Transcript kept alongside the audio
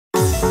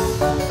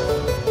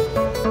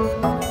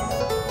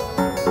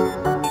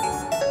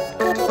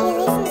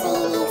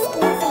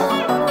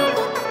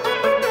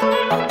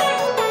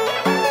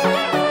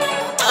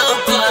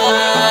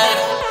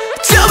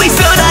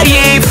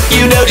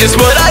just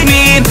what I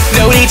mean.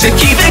 No need to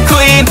keep it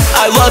clean,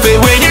 I love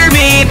it when you're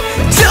mean.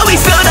 Don't be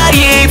so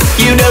naive,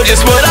 you know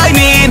just what I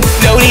mean.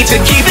 No need to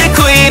keep it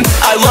clean,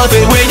 I love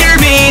it when you're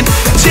mean.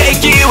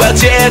 Take you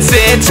out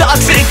dancing,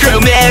 toxic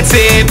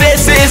romancing.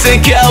 This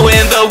isn't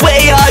going the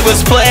way I was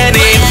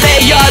planning.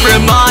 May I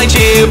remind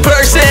you,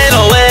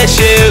 personal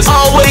issues.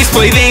 Always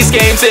play these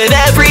games and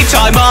every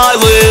time I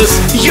lose.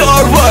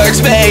 Your words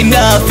mean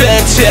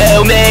nothing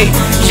to me.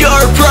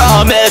 Your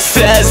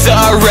promises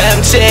are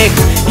empty.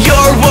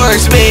 Your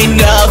words mean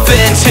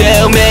nothing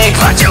to me.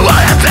 But you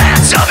wanna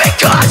bet so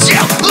because you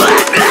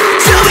let me.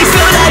 Don't be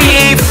so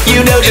naive,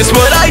 you know just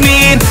what I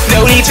mean.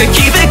 No need to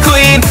keep it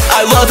clean,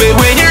 I love it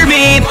when you're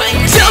mean.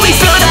 Don't be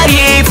so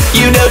naive,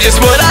 you know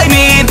just what I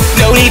mean.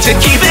 No need to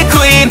keep it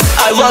clean,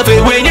 I love it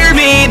when you're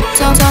mean.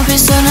 Don't be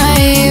so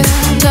naive,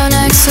 don't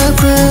act so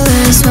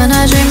clueless. When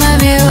I dream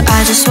of you,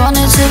 I just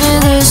wanted to be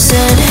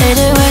lucid.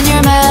 Hate it when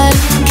you're mad,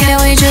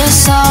 can't we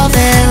just solve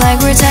it? Like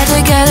we're tied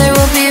together,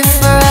 we'll be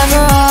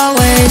forever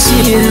always.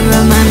 You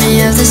remind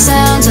me of the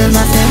sounds of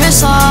my favorite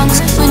songs.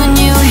 When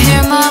you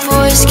hear my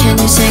voice, can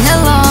you sing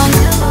along?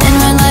 And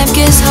when life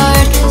gets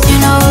hard, you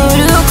know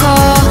who to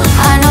call.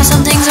 I know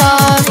something's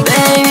off,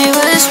 baby,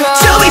 what's wrong?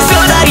 Don't be so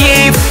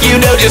naive, you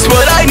know just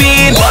what I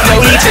mean. No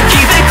need to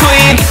keep it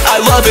clean,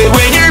 I love it when